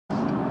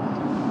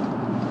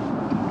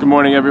Good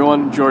morning,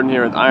 everyone. Jordan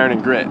here with Iron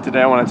and Grit.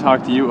 Today I want to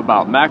talk to you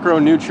about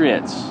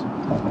macronutrients.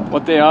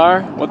 What they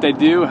are, what they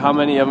do, how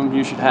many of them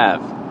you should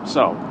have.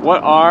 So,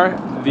 what are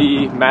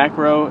the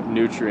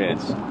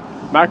macronutrients?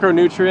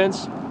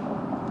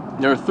 Macronutrients,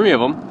 there are three of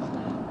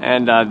them,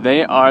 and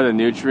they are the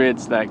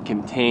nutrients that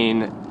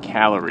contain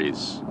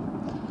calories.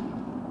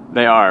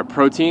 They are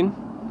protein,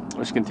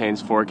 which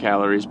contains 4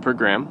 calories per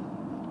gram,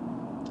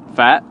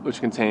 fat, which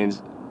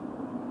contains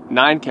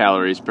 9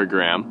 calories per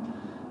gram,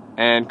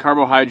 and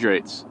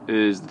carbohydrates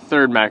is the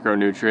third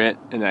macronutrient,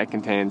 and that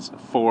contains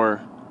 4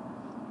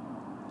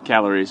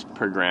 calories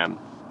per gram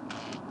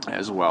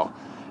as well.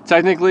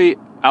 Technically,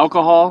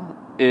 alcohol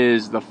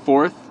is the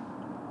fourth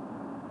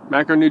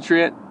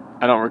macronutrient.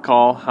 I don't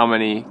recall how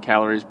many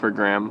calories per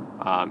gram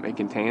it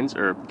contains,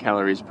 or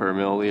calories per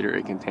milliliter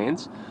it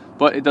contains,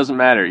 but it doesn't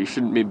matter. You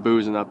shouldn't be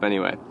boozing up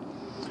anyway.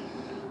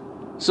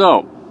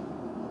 So,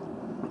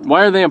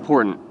 why are they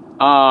important?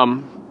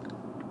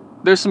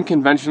 There's some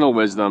conventional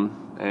wisdom,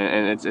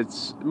 and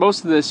it's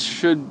most of this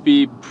should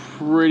be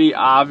pretty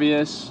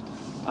obvious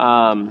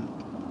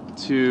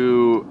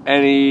to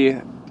any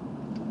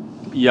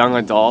young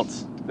adult.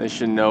 They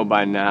should know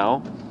by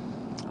now,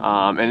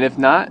 and if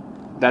not,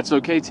 that's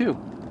okay too.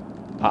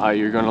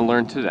 You're going to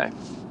learn today.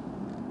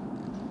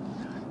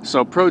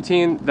 So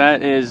protein,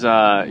 that is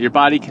your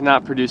body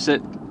cannot produce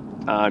it.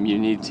 You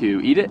need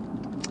to eat it.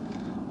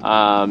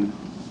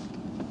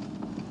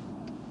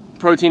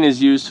 Protein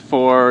is used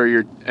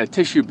for a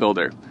tissue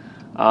builder.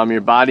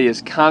 Your body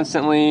is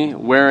constantly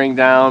wearing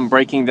down,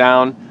 breaking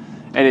down,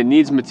 and it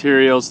needs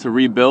materials to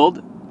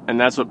rebuild, and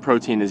that's what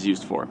protein is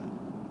used for.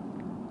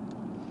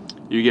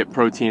 You get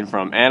protein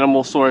from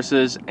animal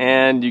sources,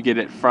 and you get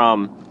it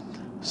from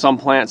some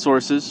plant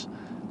sources.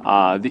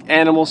 The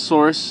animal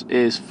source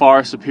is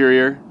far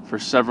superior for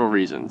several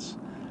reasons.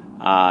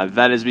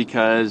 That is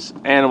because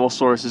animal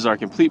sources are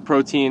complete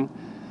protein.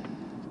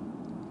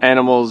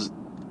 Animals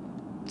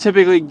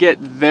typically get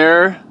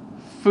their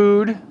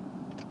food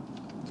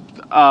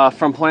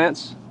from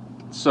plants,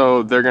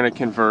 so they're going to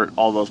convert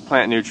all those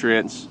plant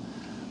nutrients,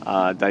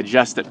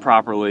 digest it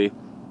properly,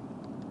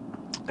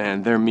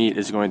 and their meat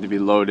is going to be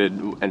loaded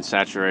and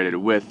saturated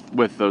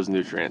with those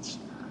nutrients.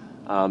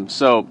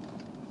 So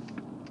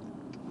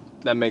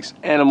that makes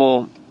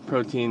animal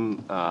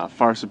protein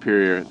far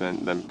superior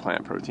than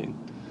plant protein.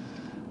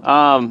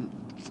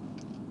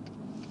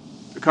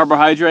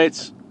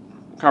 Carbohydrates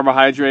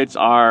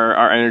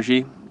are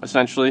energy,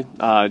 essentially,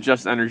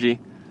 just energy.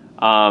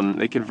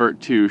 They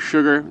convert to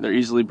sugar. They're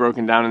easily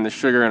broken down into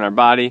sugar in our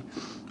body.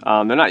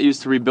 They're not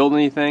used to rebuild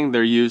anything.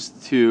 They're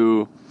used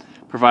to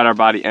provide our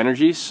body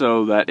energy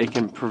so that it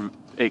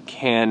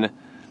can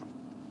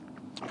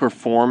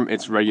perform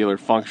its regular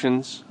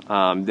functions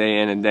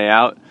day in and day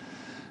out,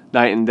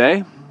 night and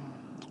day.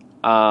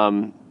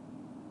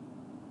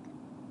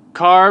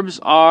 Carbs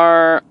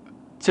are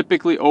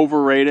typically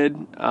overrated.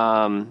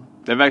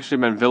 They've actually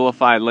been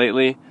vilified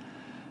lately,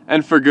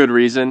 and for good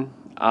reason.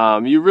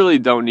 You really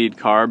don't need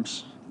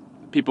carbs.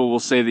 People will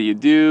say that you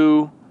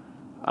do.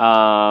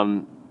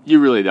 You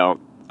really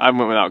don't. I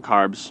went without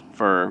carbs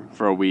for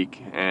a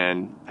week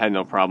and had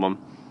no problem.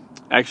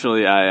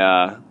 Actually,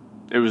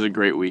 it was a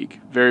great week.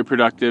 Very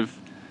productive,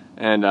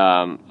 and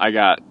I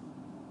got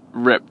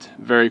ripped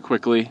very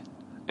quickly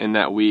in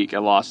that week. I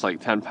lost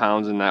like 10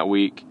 pounds in that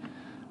week,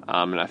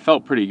 and I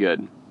felt pretty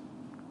good.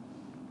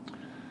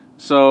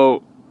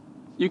 So,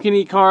 you can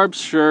eat carbs,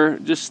 sure.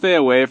 Just stay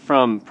away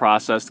from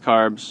processed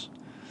carbs.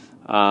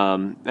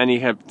 Any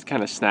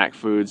kind of snack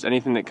foods,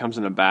 anything that comes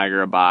in a bag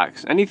or a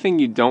box, anything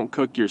you don't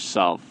cook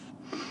yourself,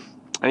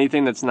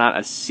 anything that's not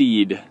a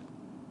seed.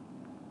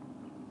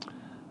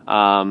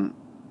 I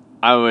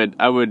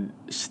would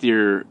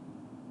steer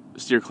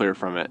clear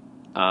from it.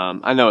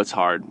 I know it's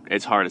hard.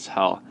 It's hard as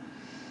hell.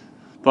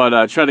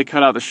 But try to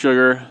cut out the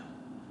sugar.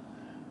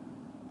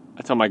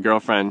 I tell my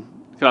girlfriend,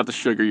 cut out the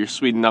sugar. You're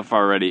sweet enough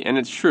already, and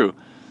it's true.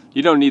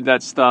 You don't need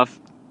that stuff.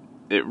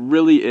 It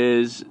really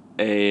is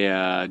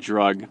a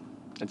drug.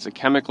 It's a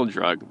chemical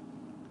drug,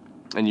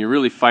 and you're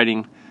really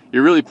playing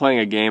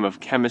a game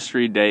of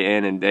chemistry day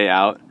in and day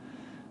out.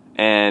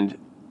 And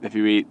if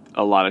you eat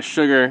a lot of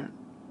sugar,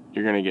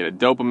 you're going to get a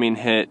dopamine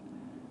hit.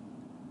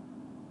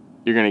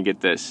 You're going to get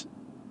this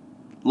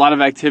a lot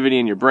of activity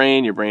in your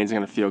brain. Your brain's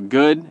going to feel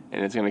good,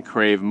 and it's going to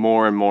crave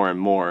more and more and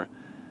more.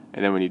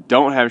 And then when you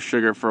don't have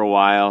sugar for a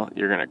while,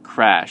 you're going to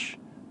crash,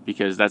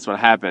 because that's what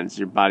happens.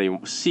 Your body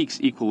seeks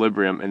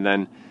equilibrium, and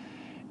then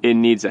it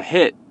needs a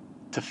hit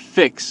to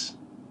fix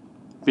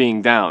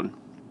being down.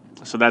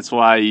 So that's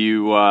why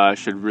you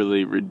should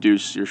really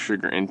reduce your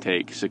sugar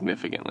intake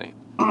significantly.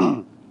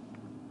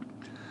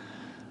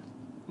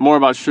 More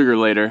about sugar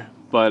later,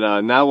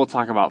 but now we'll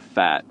talk about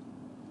fat.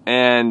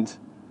 And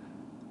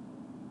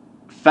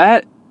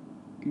fat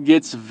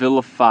gets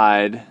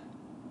vilified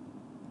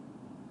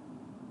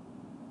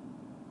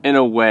in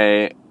a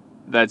way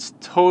that's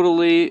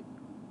totally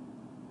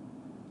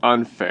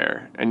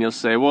unfair. And you'll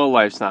say, well,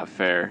 life's not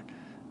fair.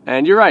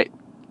 And you're right.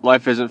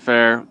 Life isn't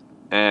fair,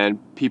 and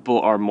people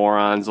are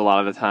morons a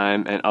lot of the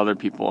time, and other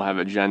people have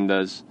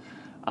agendas.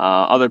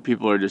 Other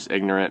people are just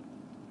ignorant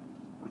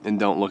and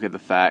don't look at the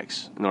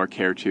facts nor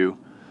care to,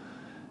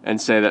 and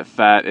say that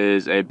fat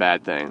is a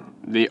bad thing.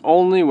 The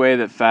only way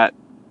that fat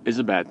is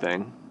a bad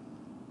thing,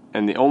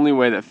 and the only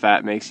way that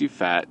fat makes you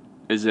fat,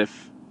 is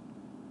if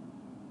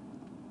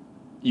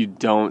you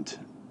don't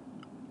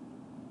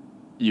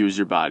use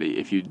your body,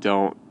 if you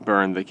don't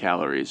burn the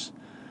calories.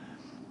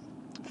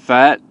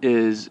 Fat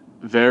is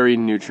very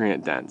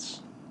nutrient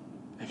dense.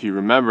 If you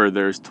remember,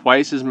 there's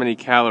twice as many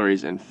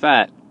calories in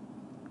fat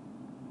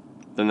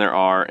than there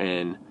are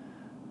in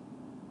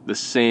the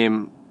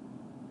same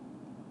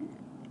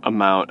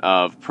amount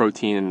of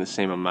protein and the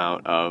same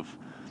amount of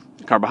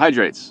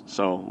carbohydrates.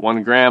 So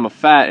 1 gram of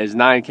fat is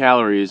 9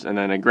 calories, and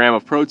then a gram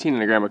of protein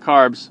and a gram of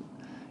carbs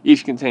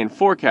each contain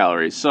 4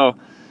 calories. So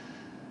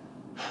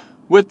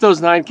with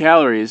those 9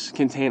 calories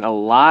contain a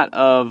lot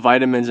of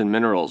vitamins and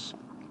minerals.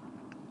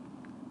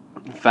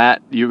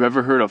 Fat, you've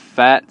ever heard of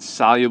fat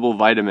soluble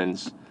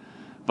vitamins?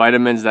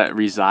 Vitamins that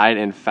reside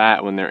in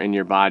fat when they're in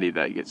your body,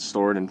 that get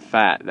stored in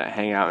fat, that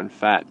hang out in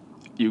fat.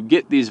 You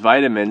get these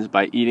vitamins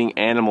by eating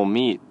animal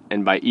meat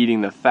and by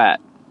eating the fat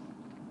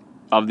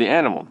of the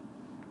animal.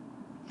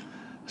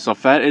 So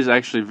fat is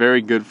actually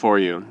very good for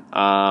you.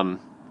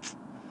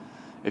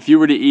 If you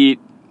were to eat,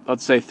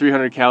 let's say,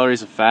 300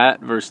 calories of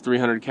fat versus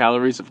 300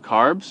 calories of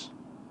carbs,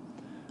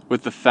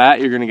 with the fat,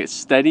 you're going to get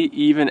steady,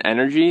 even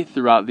energy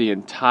throughout the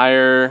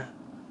entire,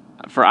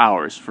 for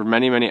hours, for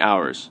many, many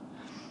hours,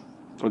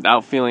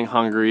 without feeling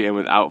hungry and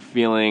without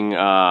feeling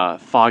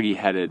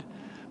foggy-headed.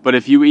 But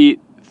if you eat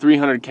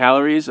 300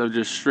 calories of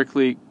just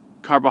strictly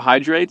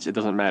carbohydrates, it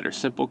doesn't matter,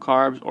 simple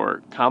carbs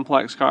or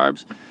complex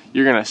carbs,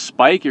 you're going to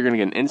spike, you're going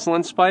to get an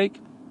insulin spike,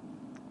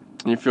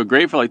 and you feel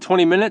great for like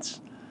 20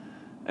 minutes,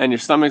 and your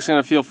stomach's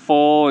going to feel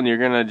full, and you're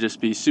going to just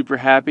be super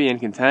happy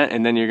and content,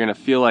 and then you're going to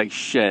feel like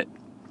shit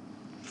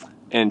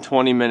in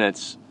 20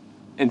 minutes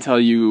until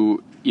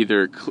you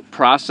either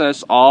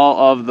process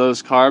all of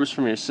those carbs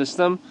from your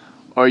system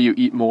or you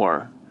eat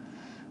more.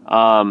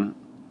 So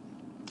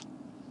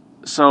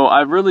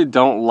I really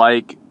don't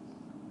like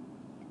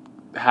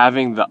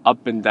having the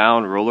up and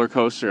down roller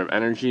coaster of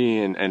energy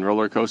and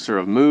roller coaster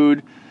of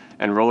mood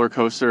and roller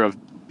coaster of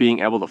being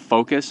able to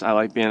focus. I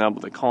like being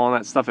able to call on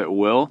that stuff at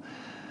will.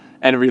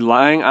 And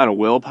relying on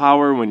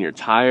willpower when you're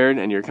tired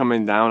and you're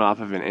coming down off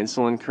of an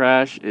insulin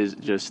crash is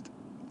just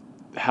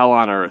hell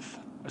on earth,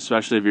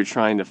 especially if you're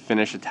trying to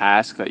finish a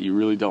task that you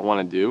really don't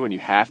want to do and you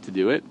have to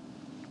do it.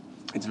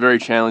 It's very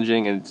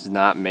challenging and it does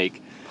not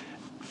make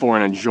for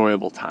an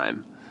enjoyable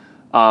time.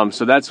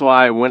 So that's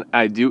why when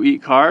I do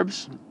eat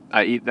carbs,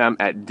 I eat them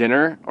at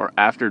dinner or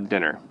after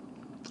dinner.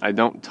 I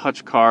don't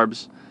touch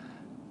carbs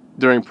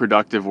during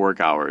productive work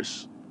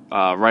hours.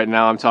 Right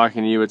now I'm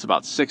talking to you, it's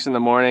about 6 in the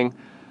morning.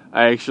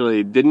 I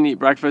actually didn't eat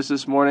breakfast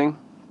this morning,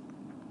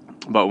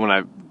 but when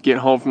I get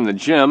home from the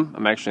gym,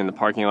 I'm actually in the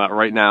parking lot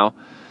right now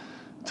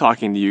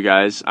talking to you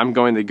guys. I'm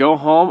going to go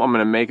home, I'm going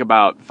to make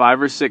about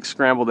 5 or 6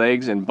 scrambled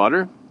eggs and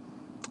butter,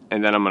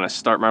 and then I'm going to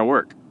start my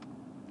work.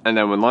 And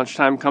then when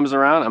lunchtime comes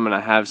around, I'm going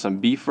to have some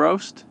beef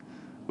roast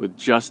with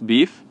just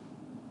beef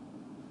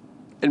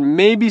and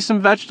maybe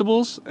some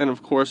vegetables, and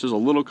of course there's a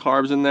little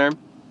carbs in there,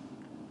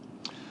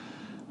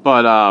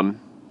 but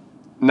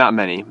not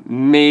many,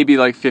 maybe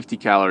like 50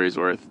 calories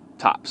worth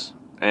tops,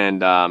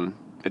 and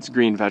it's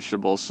green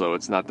vegetables, so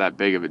it's not that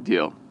big of a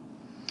deal.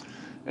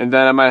 And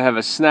then I might have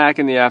a snack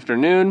in the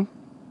afternoon,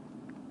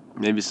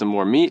 maybe some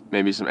more meat,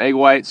 maybe some egg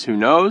whites, who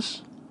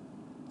knows.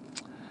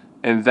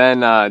 And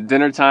then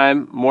dinner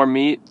time, more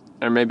meat,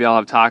 or maybe I'll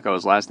have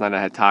tacos. Last night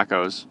I had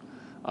tacos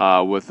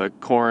with a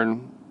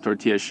corn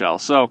tortilla shell.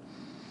 So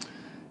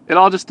it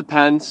all just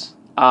depends.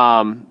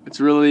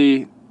 It's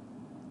really,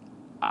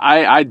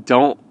 I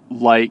don't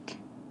like,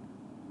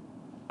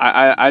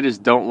 I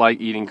just don't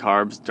like eating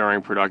carbs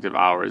during productive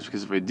hours,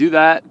 because if we do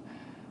that,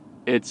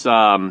 it's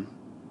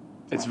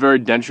very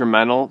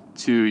detrimental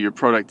to your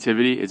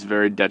productivity. It's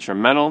very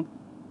detrimental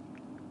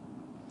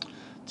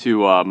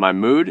to my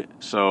mood.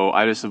 So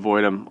I just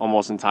avoid them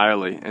almost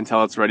entirely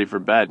until it's ready for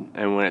bed.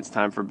 And when it's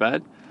time for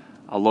bed,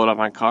 I'll load up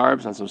my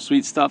carbs on some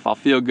sweet stuff. I'll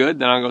feel good.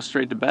 Then I'll go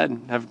straight to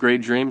bed, have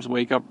great dreams,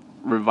 wake up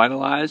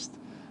revitalized,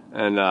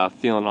 and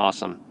feeling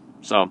awesome.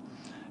 So,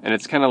 and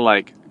it's kind of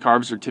like,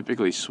 carbs are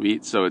typically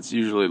sweet, so it's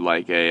usually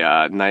like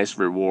a nice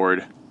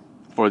reward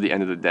for the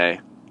end of the day.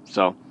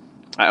 So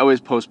I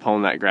always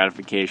postpone that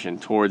gratification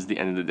towards the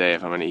end of the day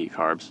if I'm going to eat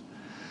carbs.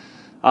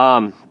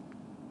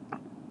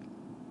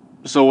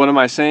 So what am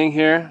I saying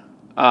here?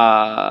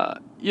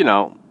 You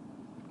know,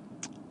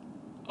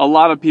 a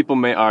lot of people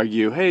may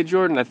argue, hey,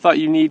 Jordan, I thought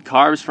you need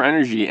carbs for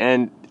energy.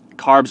 And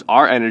carbs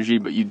are energy,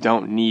 but you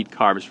don't need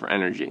carbs for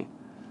energy.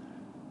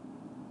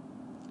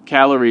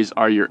 Calories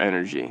are your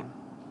energy.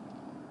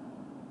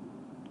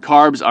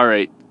 Carbs are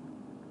a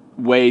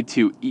way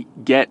to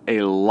get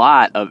a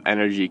lot of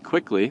energy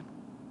quickly,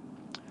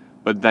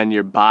 but then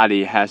your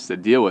body has to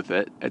deal with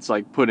it. It's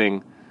like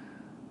putting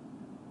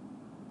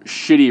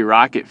shitty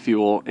rocket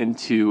fuel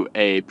into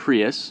a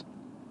Prius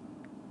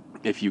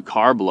if you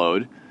carb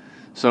load.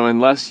 So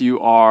unless you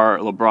are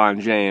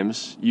LeBron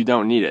James, you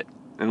don't need it.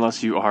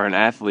 unless you are an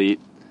athlete,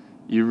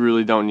 you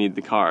really don't need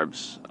the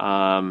carbs.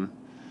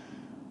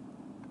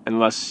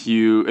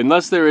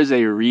 Unless there is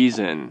a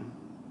reason,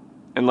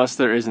 unless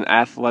there is an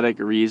athletic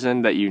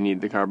reason that you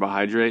need the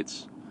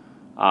carbohydrates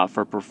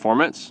for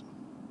performance,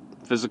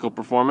 physical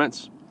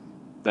performance,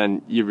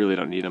 then you really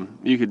don't need them.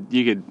 You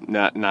could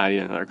not eat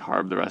another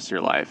carb the rest of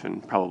your life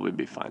and probably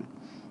be fine.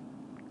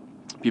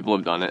 People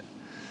have done it.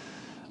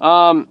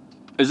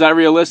 Is that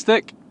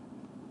realistic?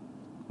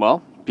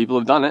 Well, people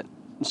have done it,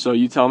 so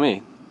you tell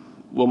me.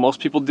 Will most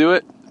people do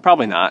it?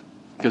 Probably not,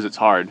 because it's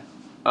hard.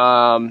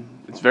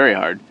 It's very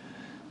hard.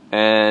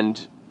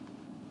 And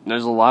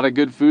there's a lot of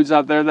good foods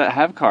out there that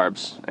have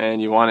carbs,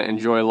 and you want to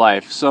enjoy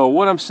life. So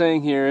what I'm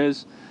saying here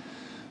is,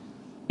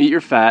 eat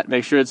your fat.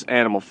 Make sure it's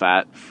animal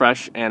fat,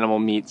 fresh animal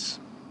meats.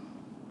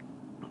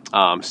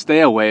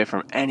 Stay away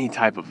from any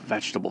type of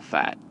vegetable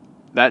fat.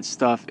 That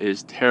stuff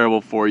is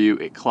terrible for you.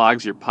 It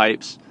clogs your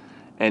pipes,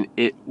 and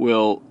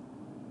it'll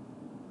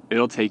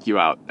take you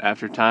out.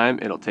 After time,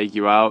 it'll take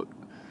you out.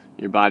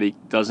 Your body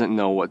doesn't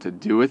know what to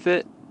do with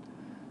it,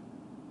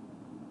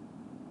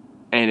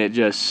 and it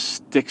just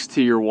sticks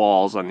to your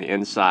walls on the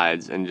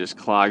insides and just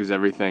clogs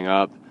everything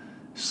up,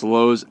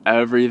 slows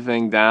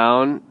everything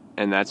down,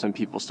 and that's when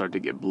people start to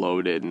get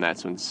bloated, and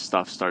that's when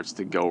stuff starts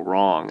to go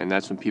wrong, and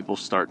that's when people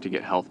start to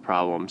get health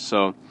problems.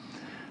 So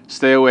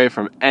stay away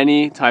from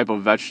any type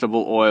of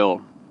vegetable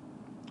oil,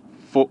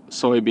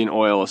 soybean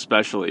oil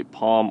especially,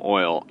 palm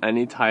oil,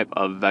 any type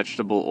of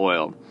vegetable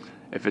oil.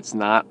 If it's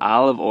not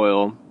olive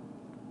oil,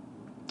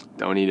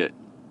 don't eat it.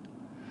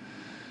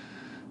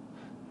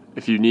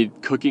 If you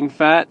need cooking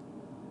fat,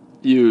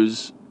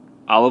 use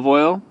olive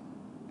oil,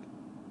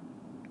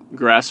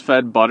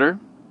 grass-fed butter,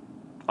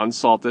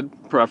 unsalted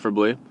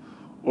preferably,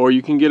 or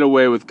you can get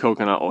away with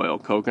coconut oil.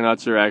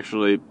 Coconuts are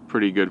actually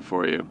pretty good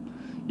for you.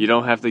 You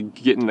don't have to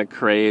get in the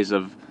craze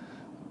of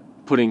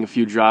putting a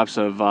few drops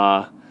of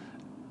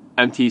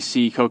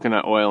MTC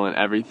coconut oil in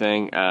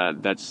everything. I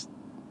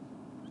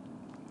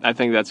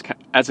think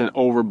that's an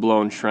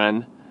overblown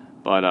trend,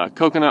 but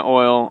coconut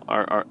oil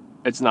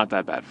it's not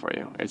that bad for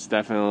you. It's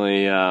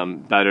definitely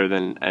better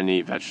than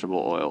any vegetable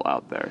oil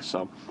out there.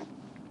 So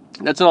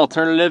that's an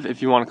alternative.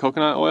 If you want a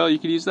coconut oil, you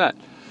could use that.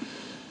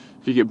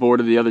 If you get bored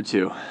of the other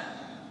two.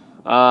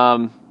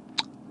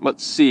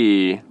 Let's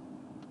see.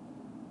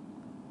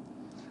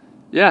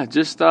 Yeah,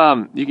 just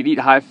you can eat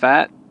high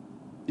fat.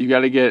 You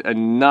got to get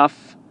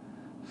enough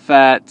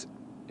fat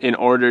in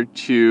order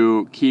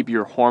to keep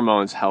your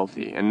hormones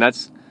healthy. And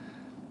that's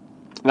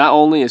not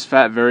only is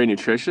fat very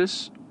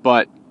nutritious,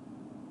 but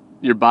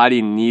your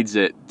body needs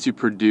it to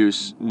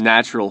produce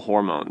natural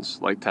hormones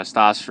like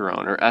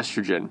testosterone or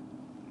estrogen.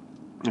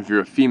 If you're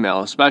a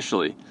female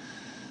especially,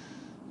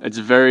 it's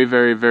very,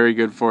 very, very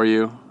good for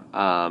you.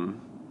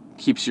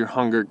 Keeps your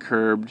hunger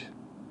curbed.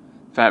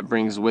 Fat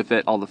brings with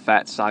it all the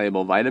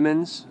fat-soluble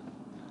vitamins,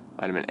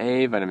 vitamin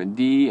A, vitamin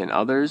D, and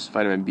others,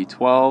 vitamin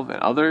B12 and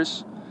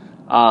others.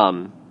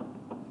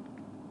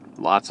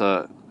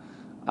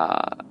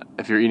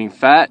 If you're eating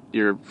fat,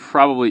 you're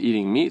probably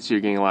eating meat, so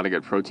you're getting a lot of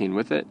good protein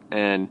with it.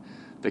 And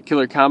the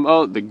killer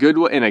combo,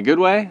 in a good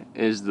way,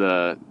 is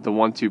the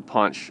 1-2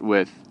 punch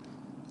with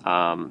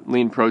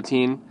lean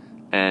protein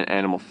and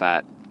animal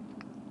fat.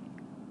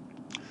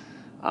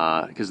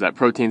 Because that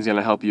protein is going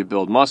to help you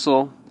build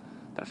muscle.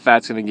 That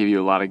fat's going to give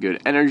you a lot of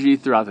good energy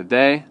throughout the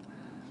day.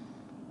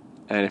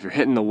 And if you're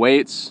hitting the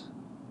weights,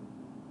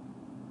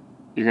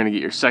 you're going to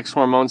get your sex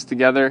hormones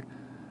together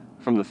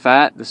from the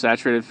fat, the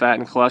saturated fat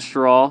and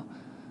cholesterol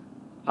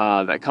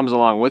that comes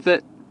along with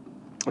it,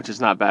 which is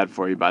not bad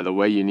for you, by the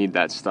way. You need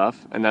that stuff.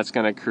 And that's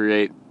going to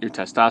create your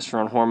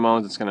testosterone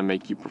hormones. It's going to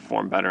make you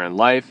perform better in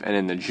life and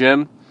in the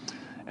gym,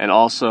 and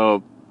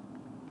also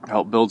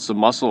help build some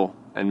muscle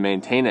and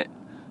maintain it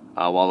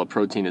while the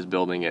protein is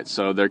building it.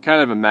 So they're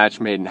kind of a match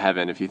made in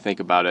heaven if you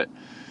think about it.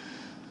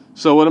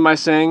 So what am I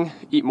saying?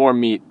 Eat more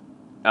meat.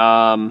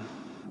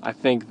 I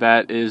think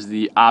that is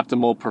the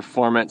optimal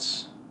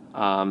performance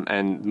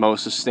and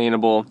most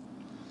sustainable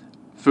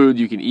food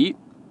you can eat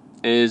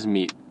is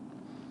meat.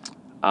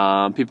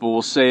 People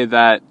will say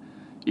that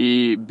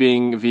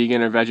being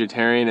vegan or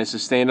vegetarian is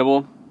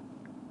sustainable.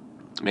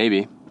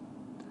 Maybe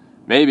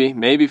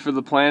for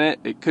the planet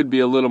it could be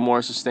a little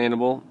more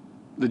sustainable.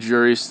 The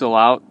jury's still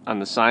out on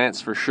the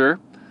science for sure.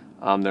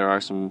 There are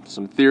some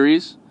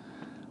theories.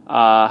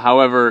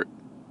 However,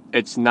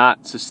 it's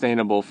not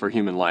sustainable for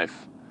human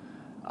life.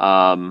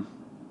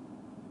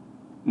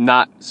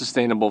 Not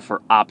sustainable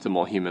for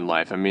optimal human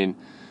life. I mean,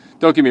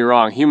 don't get me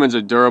wrong, humans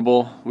are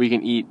durable. We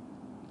can eat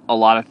a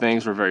lot of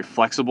things. We're very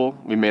flexible.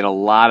 We made a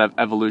lot of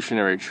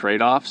evolutionary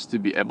trade-offs to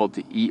be able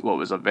to eat what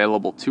was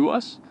available to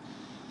us.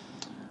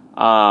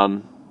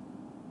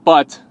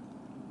 But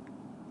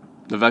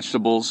the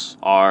vegetables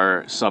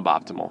are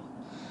suboptimal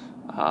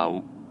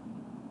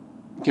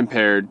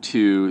compared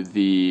to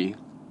the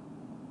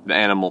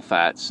animal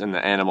fats and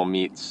the animal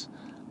meats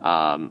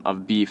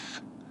of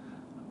beef,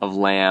 of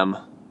lamb,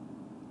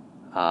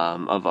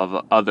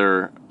 of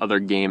other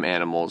game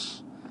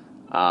animals.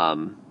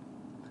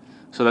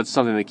 So that's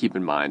something to keep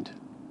in mind,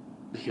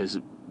 because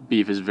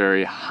beef is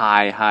very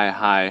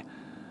high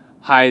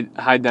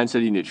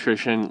density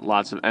nutrition,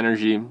 lots of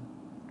energy,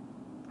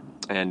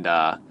 and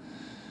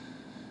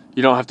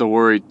you don't have to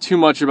worry too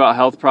much about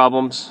health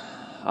problems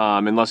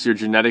unless you're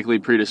genetically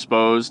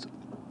predisposed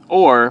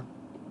or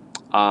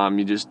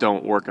you just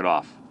don't work it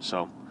off.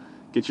 So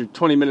get your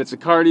 20 minutes of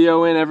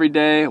cardio in every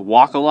day,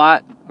 walk a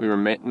lot. We were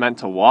meant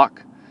to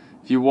walk.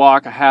 If you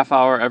walk a half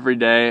hour every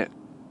day,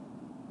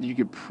 you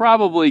could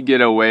probably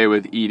get away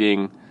with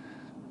eating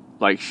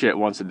like shit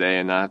once a day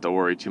and not have to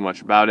worry too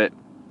much about it.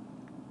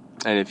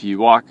 And if you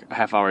walk a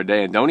half hour a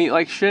day and don't eat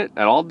like shit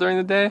at all during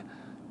the day,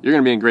 you're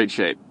going to be in great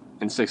shape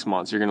in 6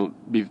 months. You're going to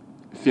be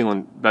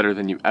feeling better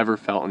than you ever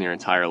felt in your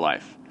entire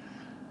life.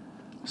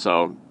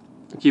 So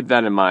keep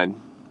that in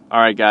mind.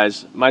 All right,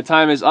 guys, my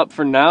time is up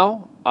for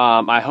now.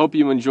 I hope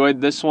you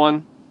enjoyed this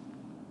one.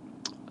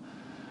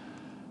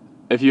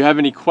 If you have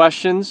any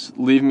questions,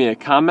 leave me a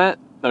comment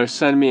or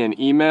send me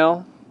an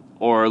email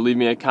or leave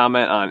me a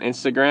comment on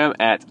Instagram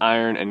at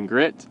Iron and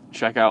Grit.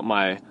 Check out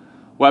my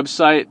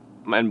website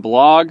and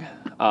blog,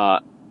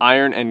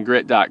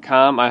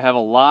 ironandgrit.com. I have a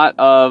lot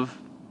of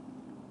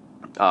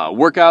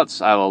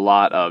workouts. I have a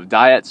lot of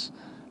diets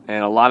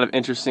and a lot of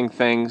interesting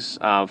things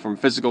from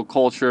physical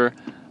culture,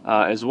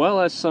 as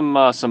well as some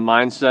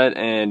mindset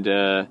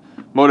and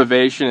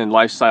motivation and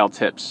lifestyle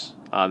tips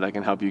that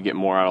can help you get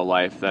more out of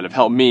life, that have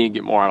helped me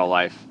get more out of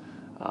life,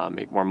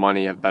 make more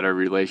money, have better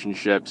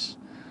relationships.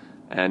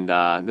 And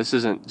this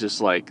isn't just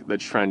like the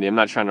trendy. I'm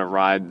not trying to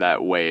ride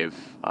that wave.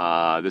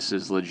 This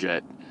is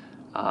legit.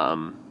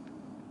 And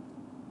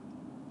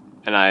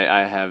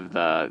I have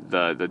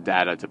the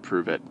data to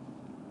prove it.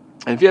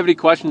 And if you have any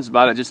questions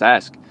about it, just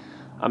ask.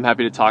 I'm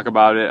happy to talk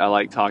about it. I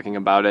like talking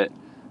about it,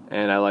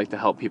 and I like to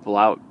help people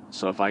out.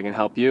 So if I can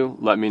help you,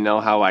 let me know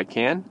how I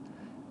can,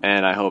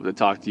 and I hope to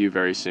talk to you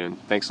very soon.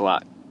 Thanks a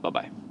lot.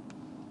 Bye-bye.